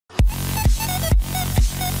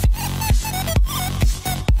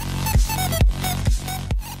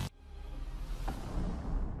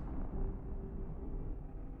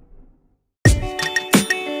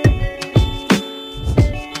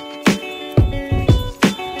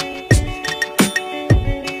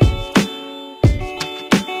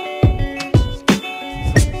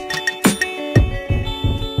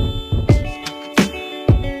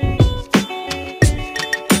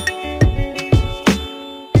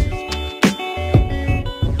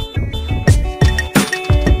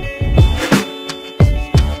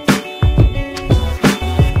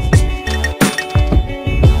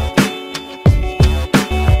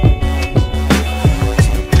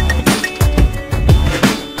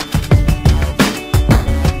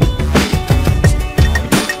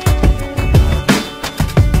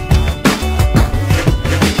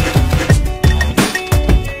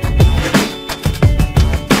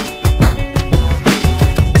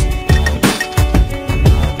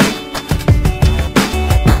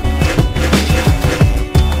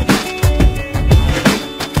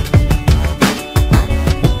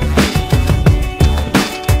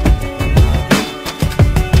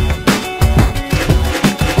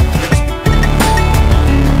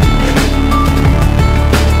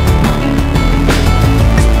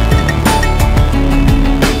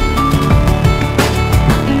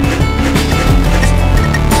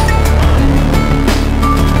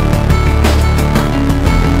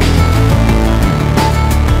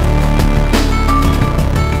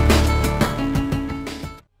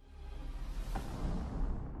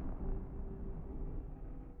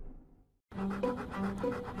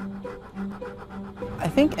I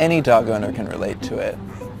think any dog owner can relate to it.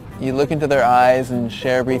 You look into their eyes and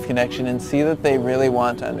share a brief connection and see that they really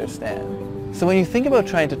want to understand. So when you think about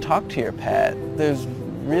trying to talk to your pet, there's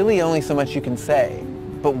really only so much you can say.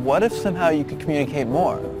 But what if somehow you could communicate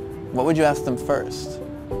more? What would you ask them first?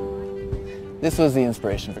 This was the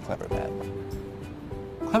inspiration for Clever Pet.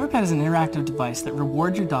 Clever Pet is an interactive device that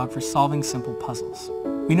rewards your dog for solving simple puzzles.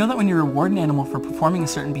 We know that when you reward an animal for performing a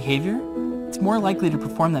certain behavior, it's more likely to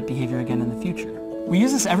perform that behavior again in the future. We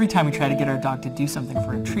use this every time we try to get our dog to do something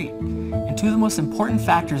for a treat. And two of the most important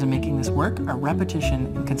factors in making this work are repetition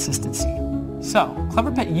and consistency. So,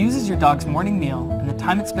 Clever Pet uses your dog's morning meal and the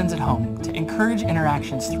time it spends at home to encourage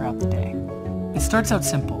interactions throughout the day. It starts out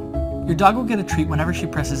simple. Your dog will get a treat whenever she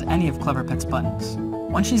presses any of Clever Pet's buttons.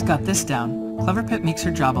 Once she's got this down, Clever Pet makes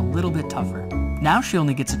her job a little bit tougher. Now she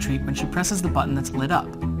only gets a treat when she presses the button that's lit up.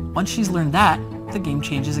 Once she's learned that, the game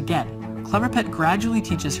changes again. Clever Pet gradually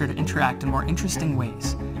teaches her to interact in more interesting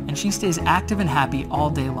ways, and she stays active and happy all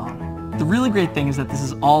day long. The really great thing is that this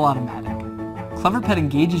is all automatic. Clever Pet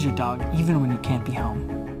engages your dog even when you can't be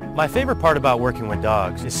home. My favorite part about working with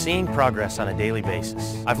dogs is seeing progress on a daily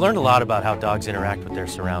basis. I've learned a lot about how dogs interact with their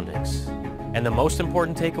surroundings. And the most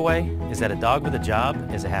important takeaway is that a dog with a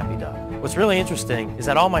job is a happy dog. What's really interesting is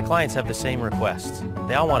that all my clients have the same requests.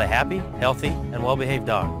 They all want a happy, healthy, and well-behaved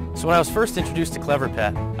dog. So when I was first introduced to Clever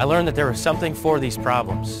Pet, I learned that there was something for these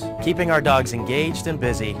problems, keeping our dogs engaged and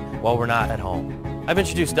busy while we're not at home. I've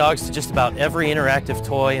introduced dogs to just about every interactive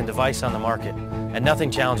toy and device on the market, and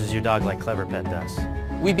nothing challenges your dog like Clever Pet does.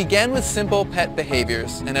 We began with simple pet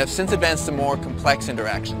behaviors and have since advanced to more complex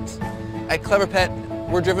interactions. At Clever Pet,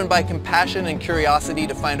 we're driven by compassion and curiosity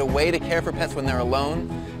to find a way to care for pets when they're alone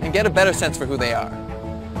and get a better sense for who they are.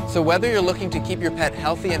 So whether you're looking to keep your pet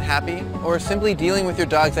healthy and happy or simply dealing with your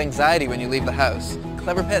dog's anxiety when you leave the house,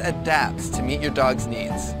 Clever Pet adapts to meet your dog's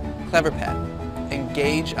needs. Clever Pet.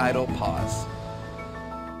 Engage, idle, pause.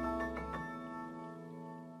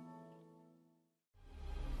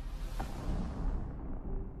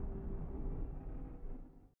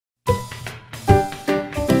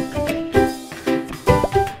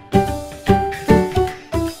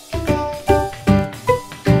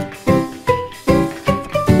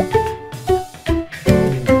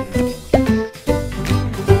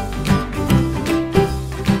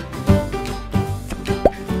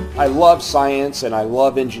 I love science and I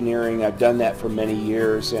love engineering. I've done that for many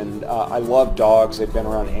years, and I love dogs. I've been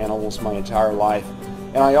around animals my entire life.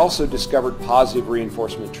 And I also discovered positive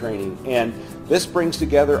reinforcement training, and this brings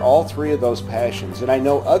together all three of those passions. And I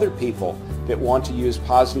know other people that want to use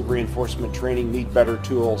positive reinforcement training need better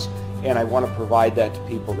tools, and I want to provide that to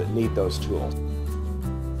people that need those tools.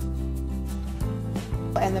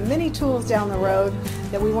 And the many tools down the road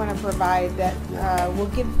that we want to provide that will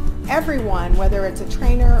give everyone, whether it's a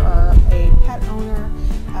trainer or a pet owner,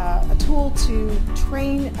 a tool to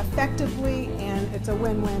train effectively, and it's a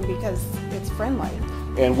win-win because it's friendly.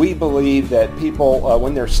 And we believe that people,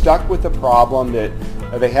 when they're stuck with a problem, that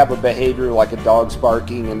they have a behavior like a dog's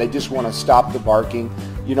barking and they just want to stop the barking,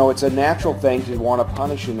 you know, it's a natural thing to want to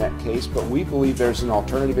punish in that case, but we believe there's an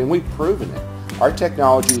alternative, and we've proven it. Our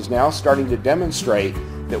technology is now starting to demonstrate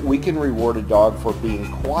that we can reward a dog for being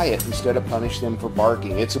quiet instead of punish them for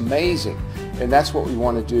barking. It's amazing, and that's what we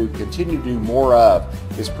want to do, continue to do more of,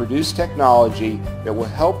 is produce technology that will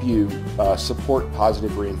help you support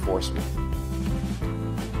positive reinforcement.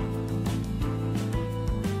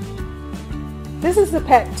 This is the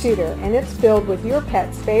Pet Tutor, and it's filled with your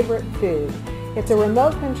pet's favorite food. It's a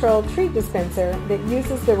remote-controlled treat dispenser that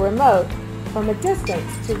uses the remote from a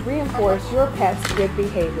distance to reinforce your pet's good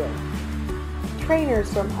behavior.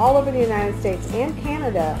 Trainers from all over the United States and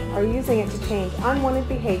Canada are using it to change unwanted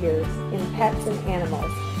behaviors in pets and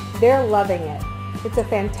animals. They're loving it. It's a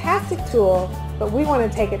fantastic tool, but we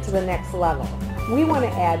want to take it to the next level. We want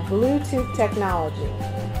to add Bluetooth technology.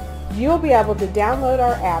 You'll be able to download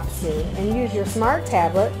our app soon and use your smart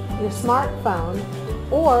tablet, your smartphone,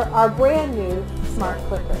 or our brand new smart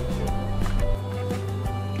clicker.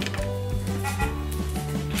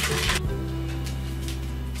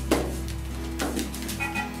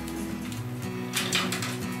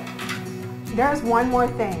 There's one more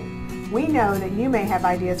thing. We know that you may have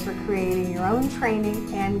ideas for creating your own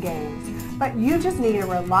training and games, but you just need a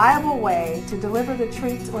reliable way to deliver the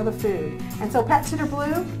treats or the food. And so Pet Tutor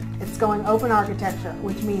Blue, it's going open architecture,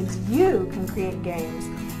 which means you can create games.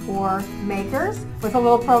 Or makers, with a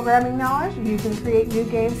little programming knowledge, you can create new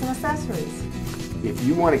games and accessories. If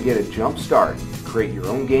you want to get a jump start, create your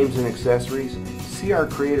own games and accessories, see our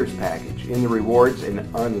Creators Package in the rewards and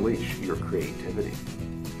unleash your creativity.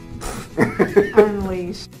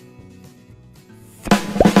 Unleash.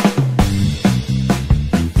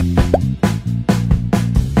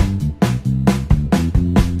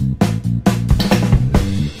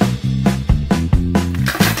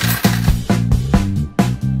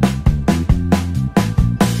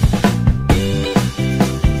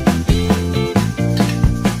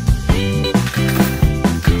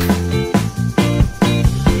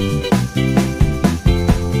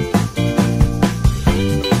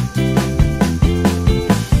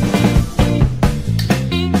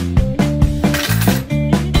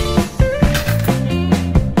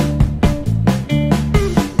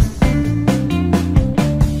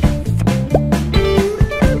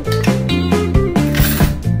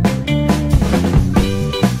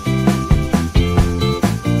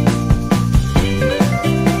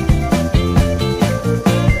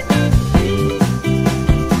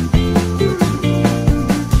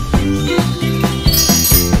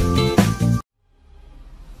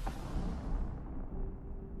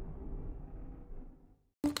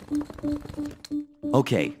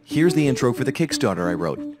 Okay, here's the intro for the Kickstarter I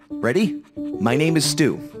wrote. Ready? My name is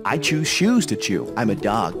Stu. I choose shoes to chew. I'm a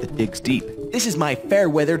dog that digs deep. This is my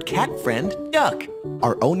fair-weathered cat friend, Duck.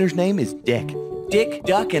 Our owner's name is Dick. Dick,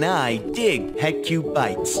 Duck, and I dig Pet Cube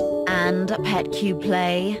Bites. And Pet Cube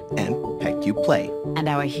Play. And Pet Cube Play. And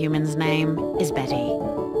our human's name is Betty.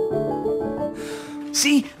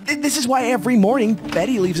 See, this is why every morning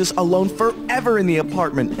Betty leaves us alone forever in the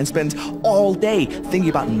apartment and spends all day thinking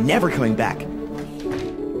about never coming back.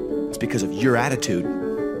 It's because of your attitude.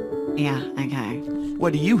 Yeah, okay.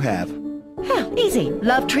 What do you have? Easy.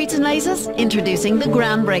 Love treats and lasers? Introducing the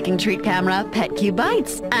groundbreaking treat camera, Pet Cube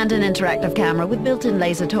Bites, and an interactive camera with built-in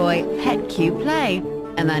laser toy, Pet Cube Play.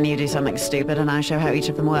 And then you do something stupid and I show how each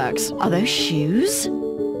of them works. Are those shoes?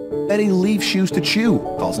 Betty leaves shoes to chew.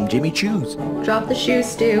 Calls them Jimmy Chews. Drop the shoes,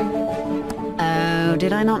 Stu. Oh,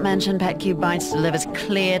 did I not mention Pet Cube Bites delivers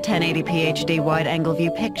clear 1080p HD wide-angle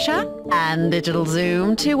view picture and digital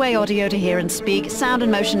zoom, two-way audio to hear and speak, sound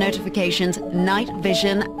and motion notifications, night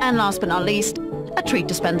vision, and last but not least, a treat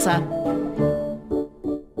dispenser.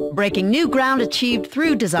 Breaking new ground achieved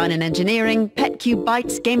through design and engineering, Pet Cube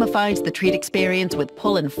Bites gamifies the treat experience with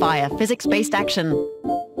pull-and-fire physics-based action.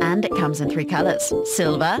 And it comes in 3 colors,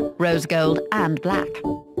 silver, rose gold, and black.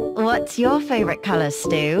 What's your favorite color,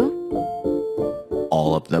 Stu?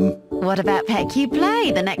 All of them. What about Pet Cube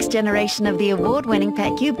Play, the next generation of the award-winning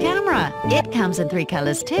Pet Cube camera? It comes in 3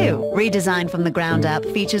 colors too. Redesigned from the ground up,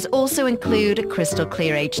 features also include crystal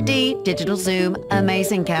clear HD, digital zoom,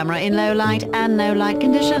 amazing camera in low light and no light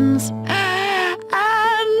conditions,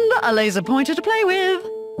 and a laser pointer to play with.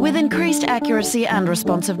 With increased accuracy and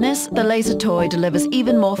responsiveness, the laser toy delivers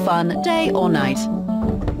even more fun day or night.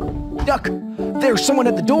 Duck! There's someone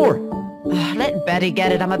at the door! Let Betty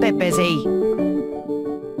get it, I'm a bit busy.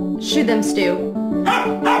 Shoot them, Stu.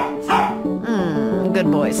 Good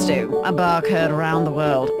boy, Stu. A bark heard around the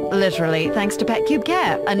world. Literally, thanks to Pet Cube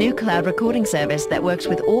Care, a new cloud recording service that works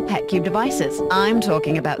with all Pet Cube devices. I'm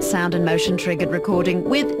talking about sound and motion triggered recording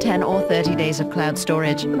with 10 or 30 days of cloud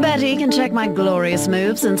storage. Betty can check my glorious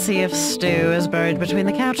moves and see if Stu is buried between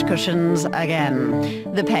the couch cushions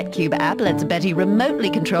again. The Pet Cube app lets Betty remotely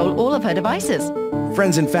control all of her devices.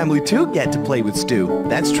 Friends and family too get to play with Stu.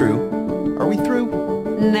 That's true. Are we through?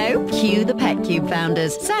 No, cue the Pet Cube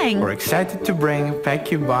founders saying, "We're excited to bring Pet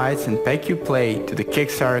Cube Bites and Pet Cube Play to the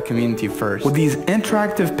Kickstarter community first. With these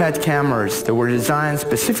interactive pet cameras that were designed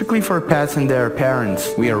specifically for pets and their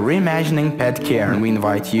parents, we are reimagining pet care and we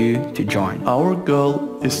invite you to join." Our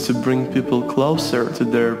goal is to bring people closer to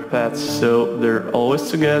their pets so they're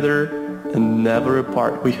always together and never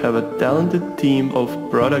apart. We have a talented team of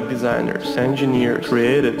product designers, engineers,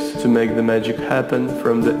 creatives to make the magic happen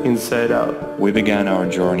from the inside out. We began our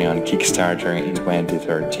journey on Kickstarter in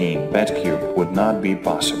 2013. PetCube would not be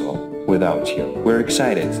possible without you. We're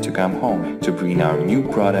excited to come home to bring our new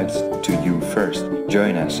products to you first.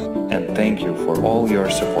 Join us and thank you for all your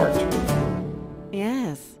support.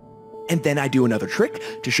 yes. And then I do another trick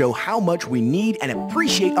to show how much we need and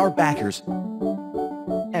appreciate our backers.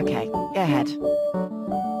 Okay, go ahead.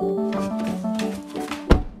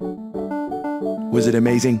 Was it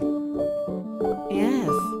amazing? Yes.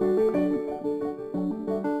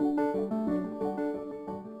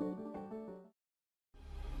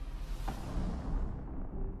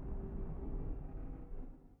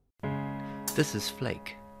 This is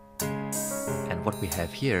Flake, and what we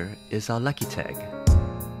have here is our Lucky Tag.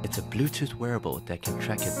 It's a Bluetooth wearable that can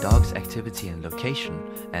track your dog's activity and location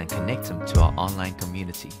and connect them to our online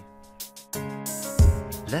community.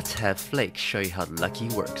 Let's have Flake show you how Lucky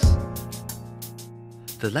works.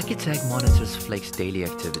 The Lucky Tag monitors Flake's daily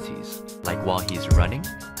activities, like while he's running,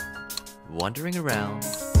 wandering around,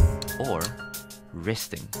 or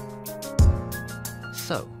resting.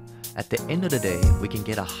 So, at the end of the day, we can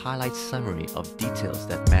get a highlight summary of details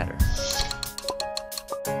that matter.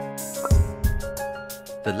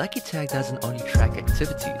 The Lucky Tag doesn't only track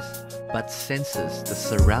activities, but senses the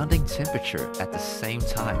surrounding temperature at the same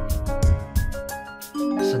time.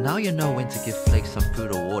 So now you know when to give Flake some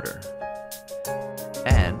food or water.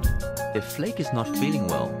 And if Flake is not feeling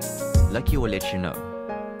well, Lucky will let you know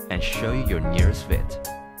and show you your nearest vet.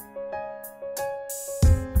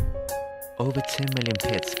 Over 10 million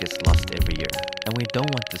pets gets lost every year, and we don't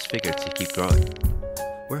want this figure to keep growing.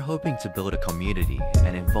 We're hoping to build a community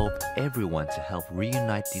and involve everyone to help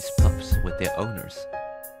reunite these pups with their owners.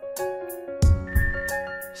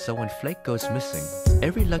 So when Flake goes missing,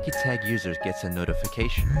 every Lucky Tag user gets a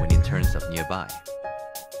notification when he turns up nearby.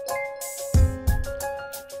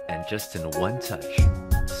 And just in one touch,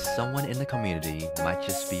 someone in the community might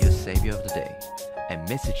just be your savior of the day and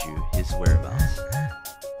message you his whereabouts.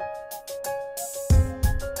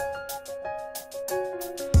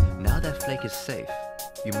 that flake is safe,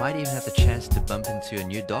 you might even have the chance to bump into a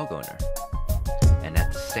new dog owner. And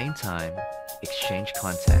at the same time, exchange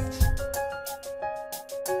contacts.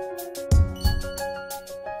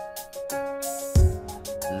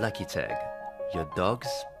 Lucky Tag, your dog's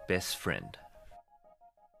best friend.